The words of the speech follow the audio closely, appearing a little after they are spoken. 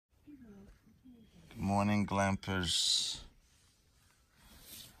morning, glampers.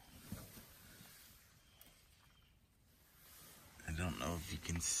 I don't know if you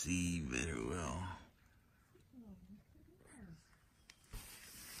can see very well.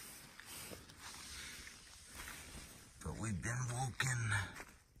 But we've been woken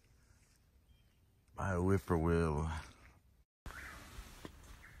by a whippoorwill.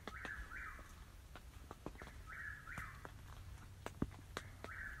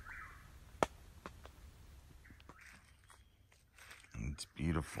 And it's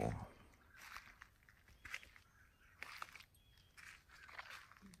beautiful.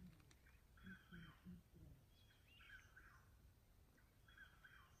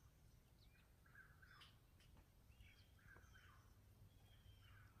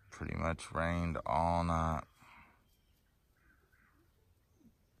 Pretty much rained all night,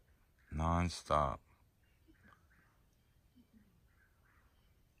 non-stop.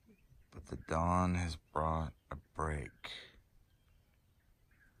 But the dawn has brought a break.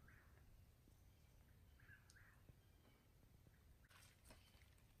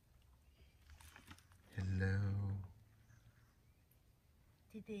 Hello.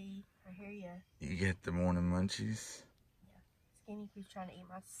 Dee, I hear ya. You get the morning munchies? Skinny keeps trying to eat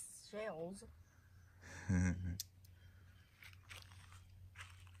my shells.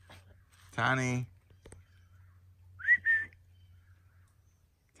 Tiny.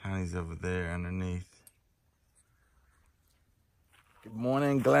 Tiny's over there underneath. Good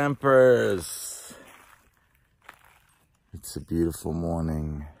morning, glampers. It's a beautiful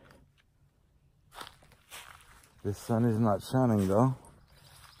morning. The sun is not shining though.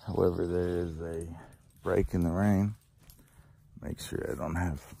 However, there is a break in the rain. Make sure I don't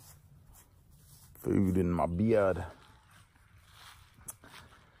have food in my beard.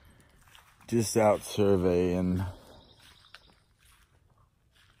 Just out surveying,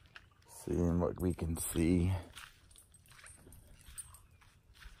 seeing what we can see.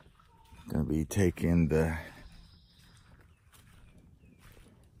 Gonna be taking the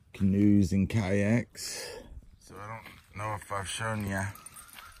canoes and kayaks. So I don't know if I've shown you,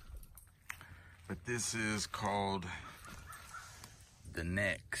 but this is called the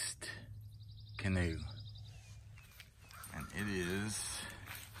Next canoe, and it is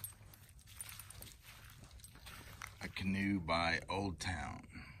a canoe by Old Town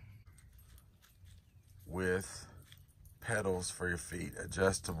with pedals for your feet,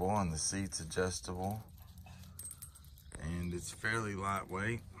 adjustable, and the seat's adjustable, and it's fairly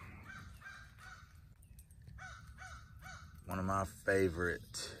lightweight. One of my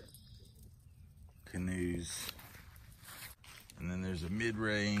favorite canoes. And then there's a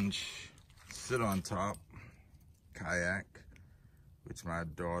mid-range sit on top kayak, which my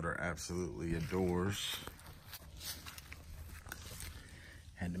daughter absolutely adores.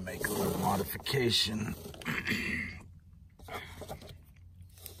 Had to make a little modification.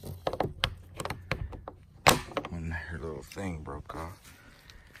 When her little thing broke off.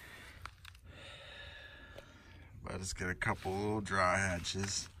 But it's got a couple little dry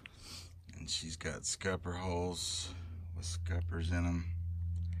hatches, and she's got scupper holes with scuppers in them.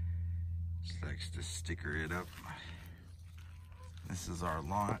 She likes to sticker it up. This is our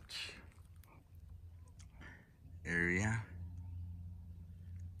launch area.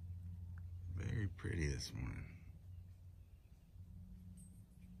 Very pretty this morning.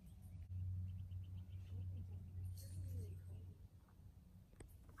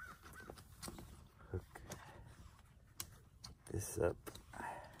 Hook this up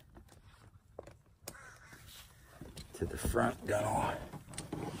to the front gunnel.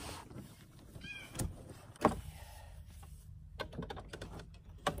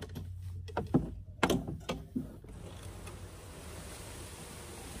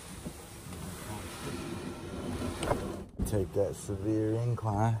 Take that severe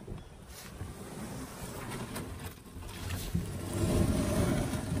incline.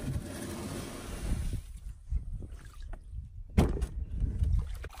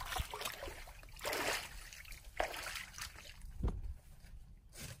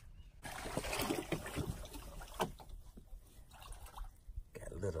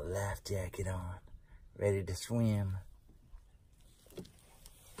 Got a little life jacket on, ready to swim.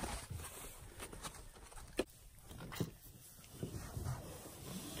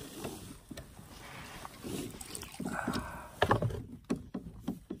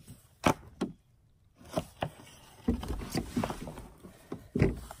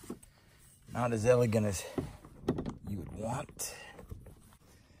 Not as elegant as you would want.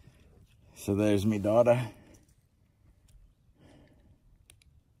 So there's me daughter.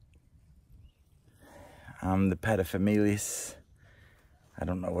 I'm the paterfamilias. I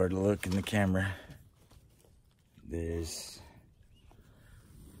don't know where to look in the camera. My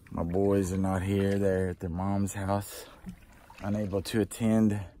boys are not here. They're at their mom's house, unable to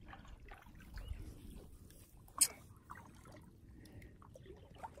attend.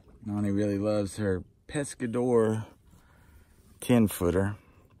 Nani really loves her Pescador 10-footer,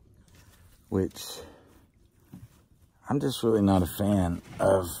 which I'm just really not a fan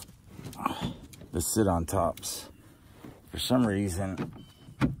of the sit-on tops. For some reason,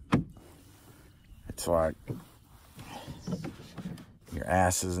 it's like your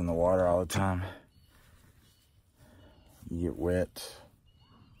ass is in the water all the time. You get wet.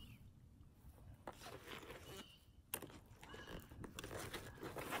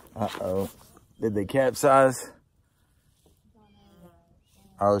 Uh-oh. Did they capsize?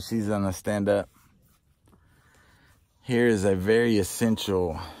 Oh, she's gonna stand up. Here is a very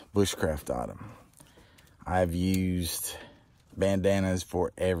essential bushcraft item. I've used bandanas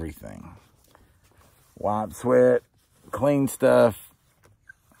for everything. Wipe sweat, clean stuff,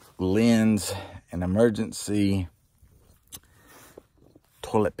 lens, an emergency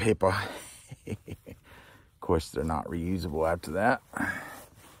toilet paper. Of course, they're not reusable after that.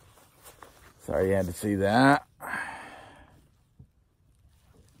 Sorry you had to see that.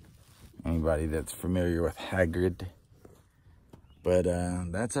 Anybody that's familiar with Hagrid. But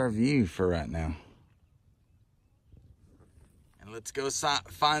that's our view for right now. And let's go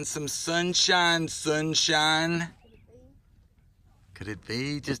find some sunshine, sunshine. Could it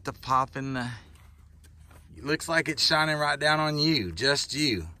be just a pop in the... It looks like it's shining right down on you, just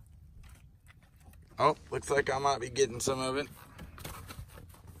you. Oh, looks like I might be getting some of it.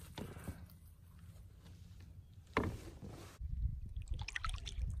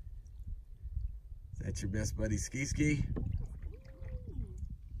 Is that your best buddy, Ski Ski?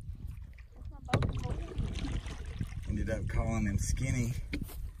 Ended up calling him Skinny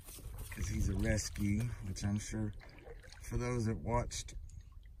because he's a rescue, which I'm sure for those that watched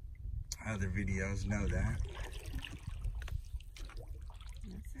other videos know that.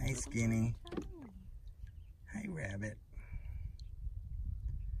 Hey, Skinny. Hey, Rabbit.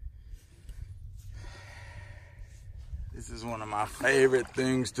 This is one of my favorite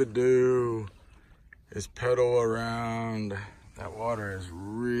things to do, is pedal around. That water is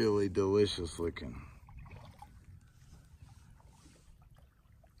really delicious looking.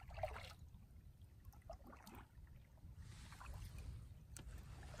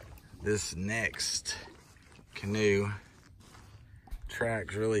 This next canoe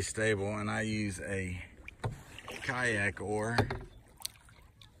track's really stable, and I use a kayak oar.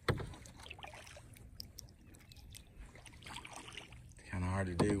 Kind of hard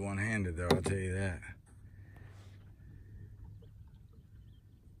to do one-handed though, I'll tell you that.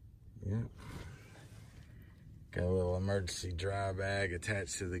 Yep. Got a little emergency dry bag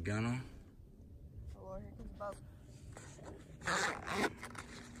attached to the gunnel. Oh, here comes the boat.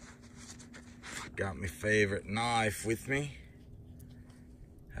 Got my favorite knife with me.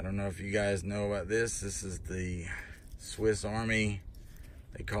 I don't know if you guys know about this. This is the Swiss Army.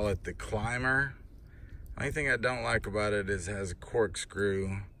 They call it the Climber. The only thing I don't like about it is it has a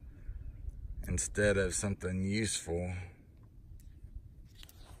corkscrew instead of something useful.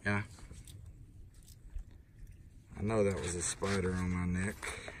 Yeah. I know that was a spider on my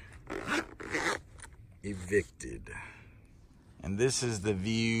neck. Evicted. And this is the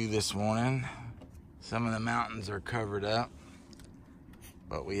view this morning. Some of the mountains are covered up,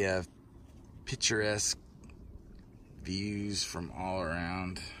 but we have picturesque views from all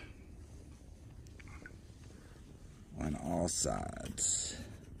around on all sides.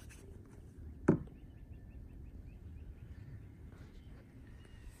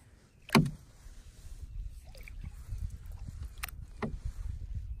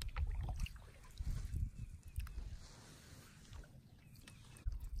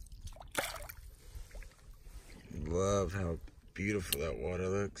 Love how beautiful that water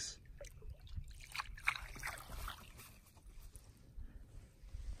looks.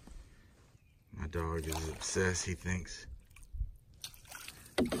 My dog is obsessed, he thinks.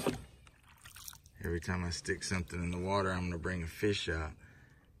 Every time I stick something in the water, I'm gonna bring a fish out.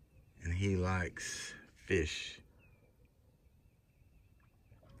 And he likes fish.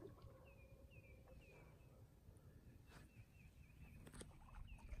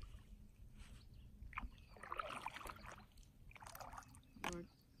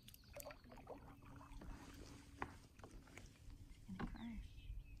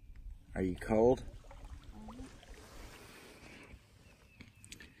 Are you cold?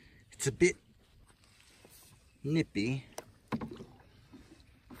 It's a bit nippy.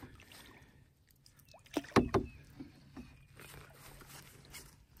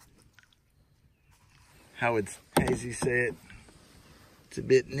 how would Hazy say it? It's a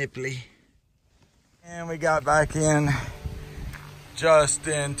bit nipply. And we got back in just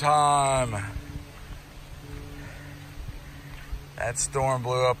in time. That storm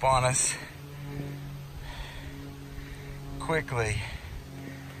blew up on us quickly.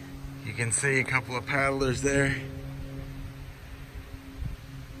 You can see a couple of paddlers there.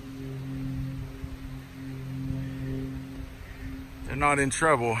 They're not in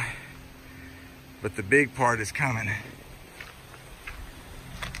trouble, but the big part is coming.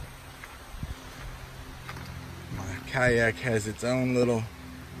 My kayak has its own little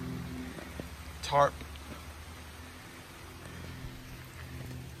tarp.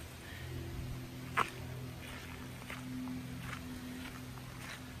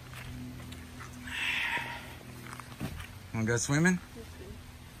 Wanna go swimming?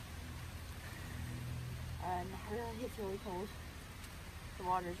 It's really cold. The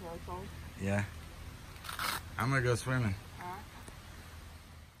water's really cold. Yeah. I'm gonna go swimming.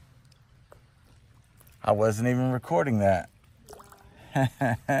 I wasn't even recording that.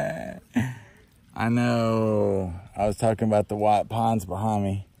 I know. I was talking about the white pines behind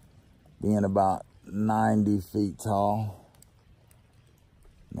me being about 90 feet tall.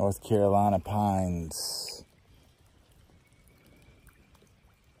 North Carolina pines.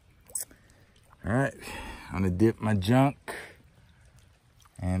 All right, I'm gonna dip my junk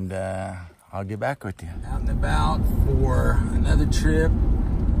and I'll get back with you. Out and about for another trip.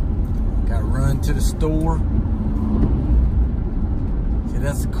 Gotta run to the store. See,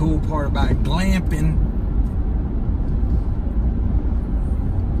 that's the cool part about glamping.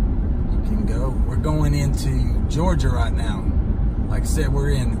 You can go, we're going into Georgia right now. Like I said,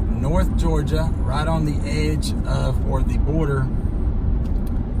 we're in North Georgia, right on the edge of, or the border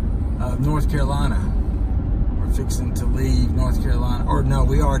of North Carolina. We're fixing to leave North Carolina, or no,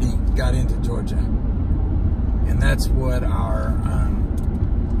 we already got into Georgia. And that's what our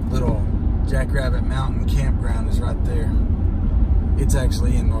little Jackrabbit Mountain Campground is right there. It's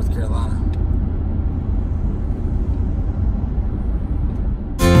actually in North Carolina.